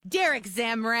Derek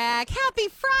Zemrak. Happy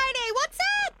Friday. What's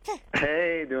up?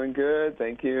 Hey, doing good.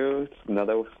 Thank you. It's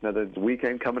another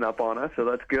weekend coming up on us, so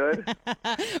that's good.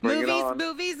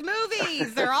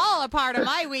 Movies. They're all a part of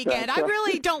my weekend. I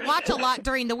really don't watch a lot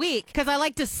during the week because I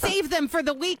like to save them for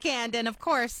the weekend. And, of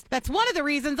course, that's one of the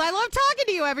reasons I love talking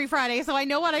to you every Friday, so I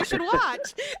know what I should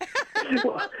watch.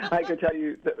 Well, I can tell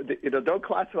you, don't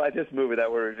classify this movie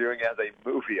that we're reviewing as a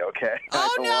movie, okay? Oh, I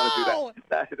don't want to do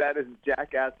that. That is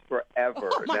Jackass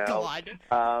Forever. Oh, my God.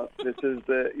 This is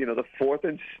the fourth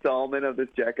installment of this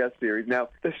Jackass series. Now,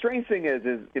 the strange thing is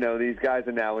these guys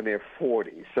are now in their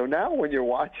 40s. So now when you're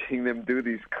watching them do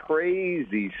these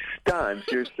crazy stunts,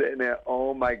 you're sitting there,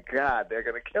 oh, my God, they're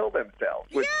going to kill themselves.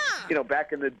 Which,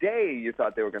 back in the day, you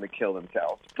thought they were going to kill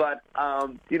themselves. But,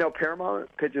 Paramount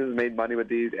Pictures has made money with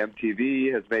these.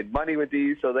 MTV has made money with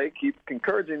these. So they keep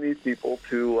encouraging these people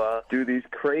to do these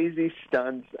crazy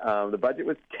stunts. The budget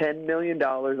was $10 million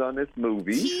on this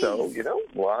movie. Jeez. So,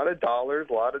 a lot of dollars.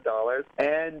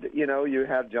 And, you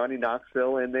have Johnny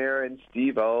Knoxville in there and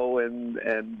Steve-O and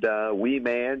Wee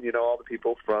Man, all the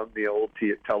people from the old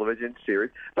television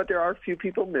series. But there are a few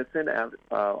people missing.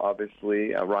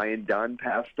 Obviously, Ryan Dunn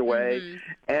passed away. Mm-hmm.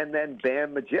 And then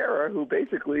Bam Margera, who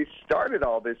basically started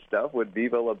all this stuff with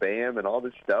Viva La Bam and all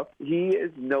this stuff, he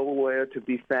is nowhere to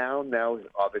be found. Now,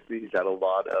 obviously, he's had a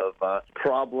lot of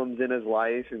problems in his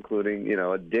life, including,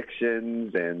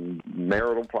 addictions and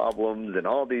marital problems and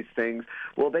all these things.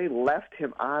 Well, they left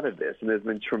him out of this, and there's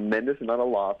been tremendous amount of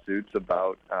lawsuits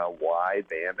about why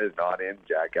Bam is not in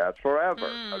Jackass Forever,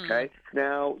 okay?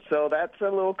 Now, so that's a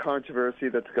little controversy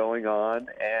that's going on,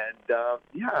 and,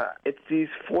 it's these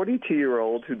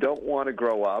 42-year-olds who don't want to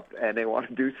grow up, and they want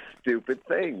to do stupid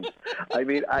things. I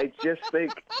mean, I just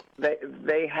think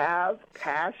they have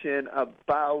passion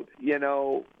about,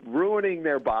 ruining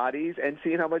their bodies and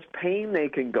seeing how much pain they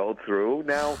can go through.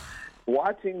 Now,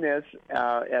 watching this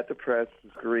at the press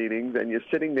screenings, and you're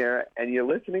sitting there and you're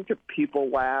listening to people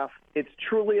laugh, it's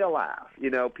truly a laugh.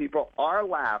 People are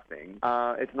laughing.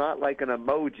 It's not like an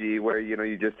emoji where,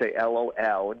 you just say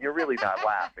LOL and you're really not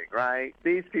laughing, right?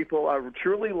 These people are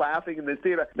truly laughing in the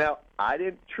theater. Now, I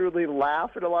didn't truly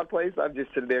laugh at a lot of places. I'm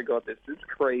just sitting there going, this is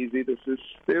crazy. This is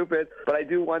stupid. But I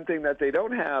do one thing that they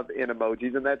don't have in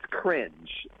emojis, and that's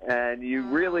cringe. And you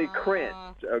really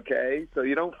cringe, okay? So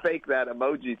you don't fake that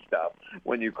emoji stuff.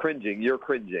 When you're cringing, you're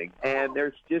cringing. And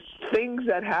there's just things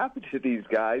that happen to these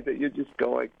guys that you're just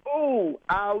going, oh,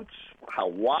 ouch,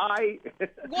 why?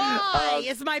 Why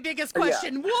is my biggest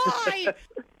question. Yeah. Why?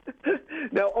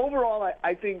 Now, overall,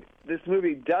 I think this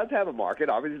movie does have a market.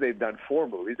 Obviously, they've done 4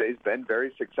 movies. They've been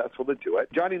very successful to do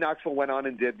it. Johnny Knoxville went on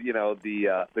and did,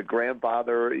 the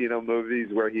grandfather, movies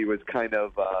where he was kind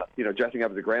of, dressing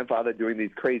up as a grandfather doing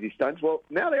these crazy stunts. Well,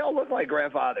 now they all look like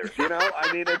grandfathers, I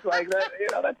mean, it's like that,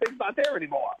 that thing's not there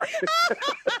anymore.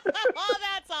 Oh,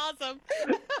 that's awesome.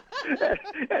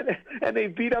 and they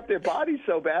beat up their bodies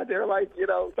so bad, they're like,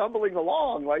 stumbling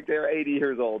along like they're 80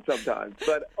 years old sometimes.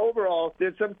 But overall,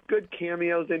 there's some good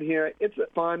cameos in here. It's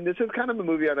fun. This is kind of a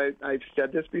movie, and I've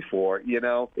said this before,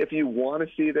 if you want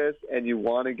to see this and you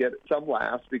want to get some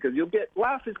laughs, because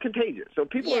laugh is contagious. So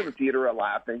people in the theater are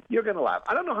laughing. You're going to laugh.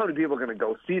 I don't know how many people are going to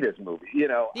go see this movie,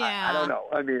 I don't know.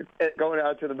 I mean, going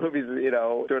out to the movies,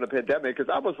 during the pandemic is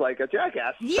almost like a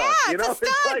Jackass stunt. Yeah, it's a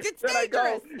stunt. Like, it's should I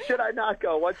go? Should I not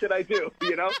go? What should I do?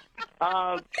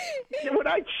 Would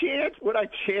I chance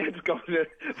going to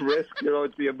risk,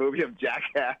 to be a movie of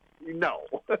Jackass? No.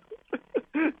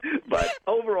 But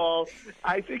overall,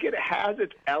 I think it has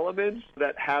its elements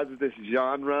that has this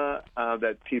genre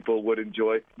that people would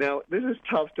enjoy. Now, this is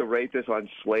tough to rate this on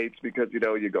Slates because,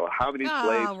 you go, how many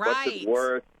Slates? Right. What's it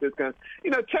worth? This kind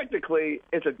of, technically,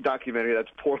 it's a documentary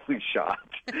that's poorly shot,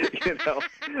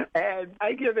 And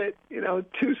I give it,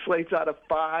 2 Slates out of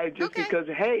 5 just because,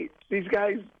 hey, these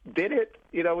guys did it,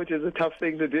 which is a tough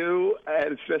thing to do,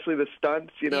 and especially the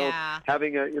stunts,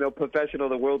 having a, professional,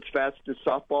 the world's fastest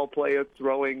softball player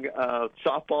throwing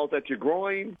softballs at your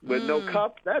groin with no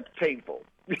cup, that's painful.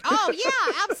 Oh,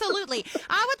 yeah, absolutely.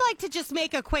 I would like to just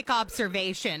make a quick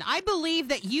observation. I believe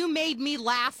that you made me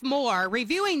laugh more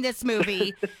reviewing this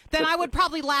movie than I would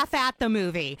probably laugh at the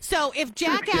movie. So if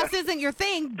Jackass isn't your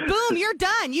thing, boom, you're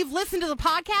done. You've listened to the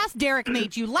podcast. Derek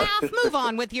made you laugh. Move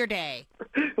on with your day.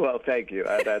 Well, thank you.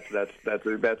 That's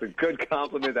a good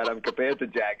compliment that I'm compared to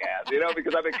Jackass,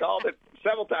 because I've been called it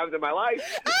several times in my life,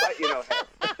 but,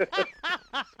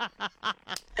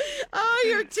 Oh,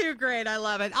 you're too great. I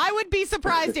love it. I would be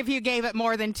surprised if you gave it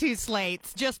more than 2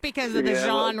 slates just because of the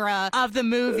genre of the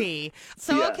movie.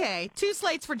 So, okay, 2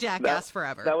 slates for Jackass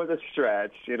forever. That was a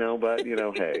stretch, but,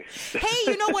 hey. Hey,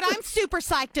 you know what I'm super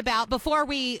psyched about before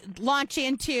we launch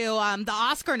into the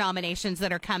Oscar nominations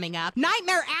that are coming up?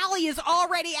 Nightmare Alley is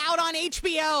already out on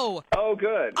HBO. Oh,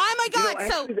 good. Oh, my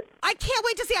God. I can't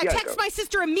wait to see. I text my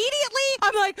sister immediately.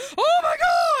 I'm like, oh, my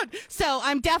God. So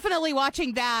I'm definitely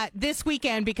watching that this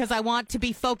weekend because I want to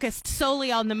be focused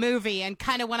solely on the movie. And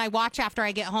kind of when I watch after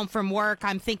I get home from work,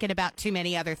 I'm thinking about too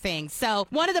many other things. So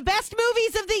one of the best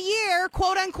movies of the year,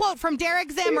 quote unquote, from Derek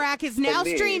Zemrak is now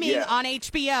streaming on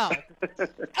HBO.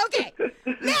 Okay.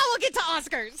 Now we'll get to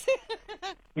Oscars.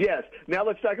 Yes. Now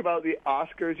let's talk about the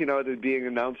Oscars. They're being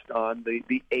announced on the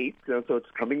 8th, so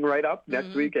it's coming right up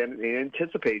next week in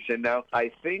anticipation. Now,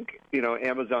 I think,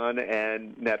 Amazon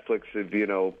and Netflix have,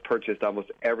 purchased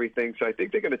almost everything, so I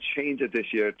think they're going to change it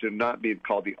this year to not be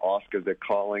called the Oscars. They're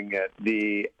calling it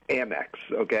the Amex,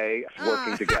 okay?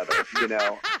 Working together,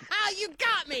 You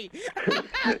got me.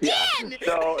 Again!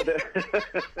 So,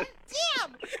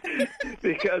 Damn!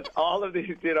 Because all of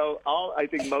these, I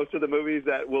think most of the movies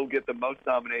that will get the most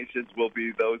nominations will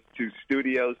be those 2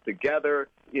 studios together.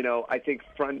 I think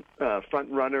front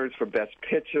runners for Best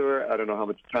Picture. I don't know how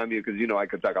much time because I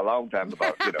could talk a long time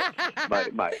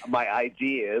about my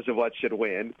ideas of what should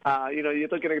win. You're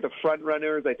looking at the front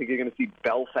runners. I think you're going to see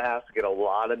Belfast get a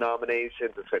lot of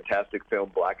nominations. It's a fantastic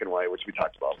film, black and white, which we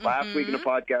talked about last week in the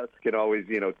podcast. You can always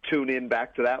tune in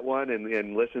back to that one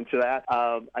and listen to that.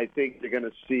 I think you're going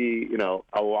to see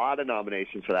a lot of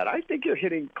nominations for that. I think you're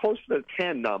hitting close to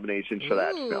 10 nominations for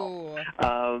that film.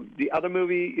 The other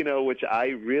movie, which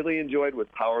I really enjoyed was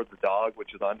Power of the Dog,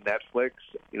 which is on Netflix.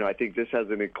 I think this has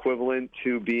an equivalent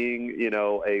to being,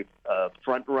 a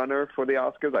front runner for the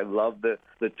Oscars. I love the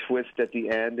twist at the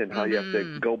end and how you have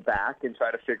to go back and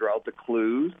try to figure out the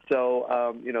clues. So,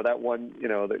 that one,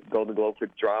 the Golden Globe for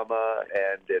drama,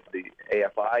 and it's the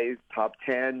AFI top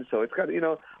 10. So it's got,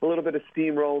 a little bit of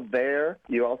steamroll there.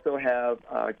 You also have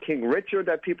King Richard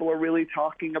that people are really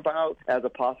talking about as a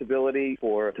possibility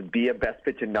to be a Best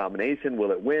Picture nomination.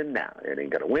 Will it win? Nah, it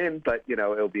ain't going to win, but,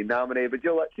 it'll be nominated. But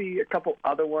you'll see a couple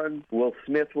other ones. Will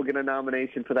Smith will get a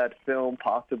nomination for that film,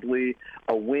 possibly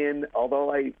a win,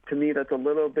 although to me that's a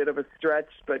little bit of a stretch,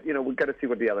 but, we've got to see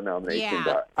what the other nominations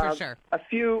are. For sure. A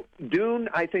few, Dune,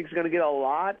 I think, is going to get a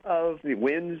lot of the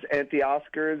wins at the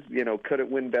Oscars. Could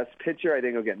it win Best Picture? I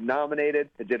think it'll get nominated.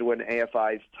 It did win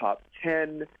AFI's top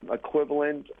 10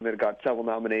 equivalent, and it got several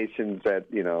nominations at,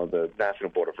 the National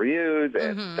Board of Reviews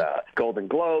and Golden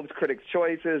Globes, Critics'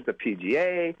 Choices, the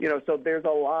PGA. So there's a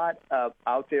lot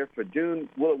out there for Dune.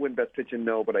 Will it win Best Picture?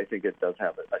 No, but I think it does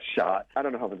have a shot. I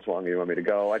don't know how much longer you want me to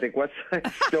go. I think West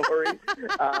Side Story,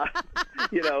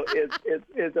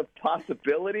 is a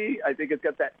possibility. I think it's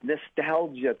got that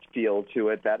nostalgia feel to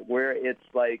it, that where it's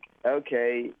like,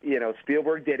 okay,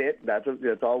 Spielberg did it. That's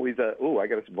always I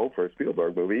got to vote for a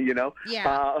Spielberg movie,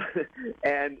 Yeah.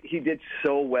 And he did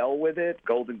so well with it.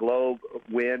 Golden Globe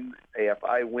win,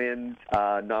 AFI wins,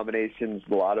 nominations,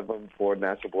 a lot of them for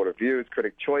National Board of Reviews,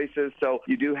 Critic Choices. So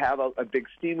you do have a big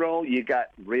steamroll. You got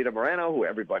Rita Moreno, who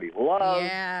everybody loves,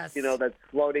 yes. That's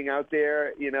floating out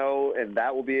there, and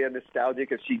that will be a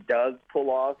nostalgic if she does pull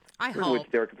off,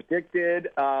 which Derek predicted,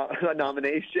 a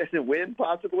nomination and win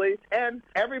possibly. And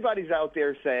everybody's out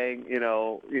there saying,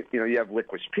 you have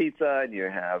Licorice Pizza and you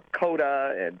have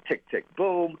Coda and Tick Tick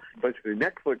Boom, basically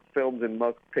Netflix films in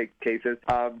most cases.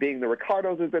 Being the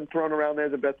Ricardos has been thrown around there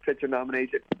as a Best Picture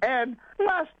nomination. And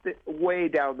last way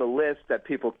down the list that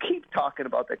people keep talking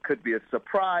about that could be a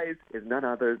surprise is none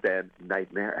other than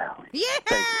Nightmare Alley. Yeah!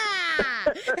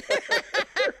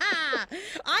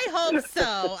 I hope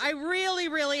so. I really,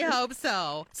 really hope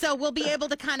so. So we'll be able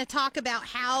to kind of talk about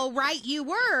how right you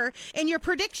were in your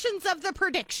predictions of the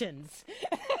predictions.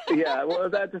 Yeah, well,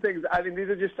 that's the thing. I mean, these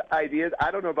are just ideas.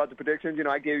 I don't know about the predictions.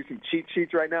 I gave you some cheat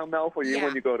sheets right now, Mel, for you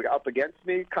when you go up against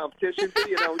me, competition.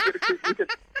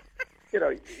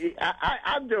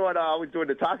 I'm always doing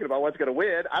the talking about what's going to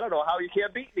win. I don't know how you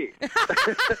can't beat me.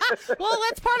 Well,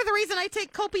 that's part of the reason I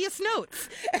take copious notes.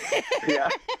 Yeah.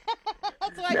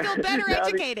 So I feel better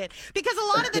educated. Because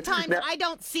a lot of the times I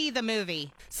don't see the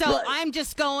movie. So I'm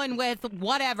just going with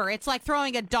whatever. It's like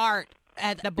throwing a dart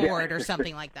at the board or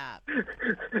something like that.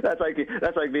 That's like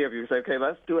me if you say, okay,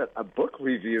 let's do a book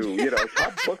review,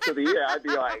 top books of the year. I'd be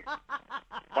like,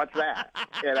 what's that?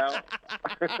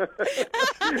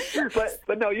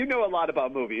 But no, you know a lot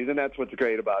about movies, and that's what's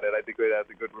great about it. I think we have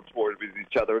a good rapport with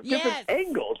each other. Different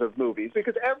angles of movies,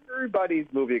 because everybody's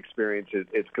movie experience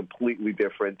is completely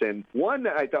different. And one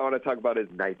I want to talk about is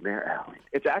Nightmare Alley.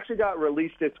 It's actually got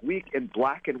released this week in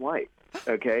black and white.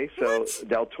 Okay, so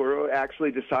Del Toro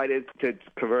actually decided to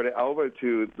convert it over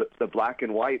to the black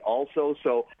and white also.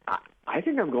 So I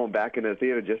think I'm going back into the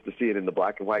theater just to see it in the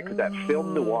black and white, because that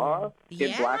film noir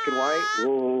in black and white,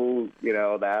 ooh,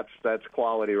 that's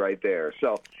quality right there.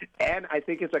 So, and I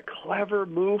think it's a clever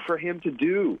move for him to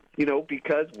do,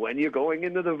 because when you're going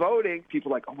into the voting,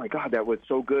 people are like, oh my God, that was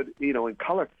so good, in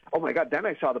color. Oh my God, then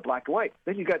I saw the black and white.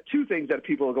 Then you got two things that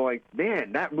people are going,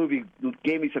 man, that movie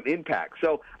gave me some impact.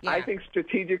 So I think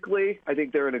strategically, I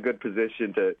think they're in a good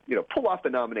position to, pull off the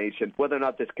nomination. Whether or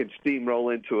not this can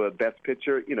steamroll into a Best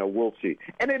Picture, we'll see.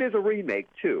 And it is a remake,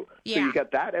 too. Yeah. So you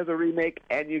got that as a remake,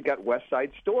 and you got West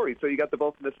Side Story. So you got the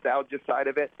both nostalgia side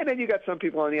of it. And then you got some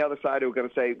people on the other side who are going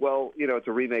to say, well, it's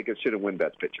a remake. It shouldn't win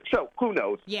Best Picture. So who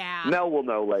knows? Yeah. Mel will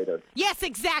know later. Yes,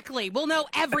 exactly. We'll know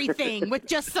everything with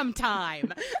just some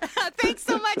time. Thanks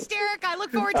so much, Derek. I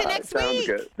look forward to next week. Sounds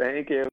good. Thank you.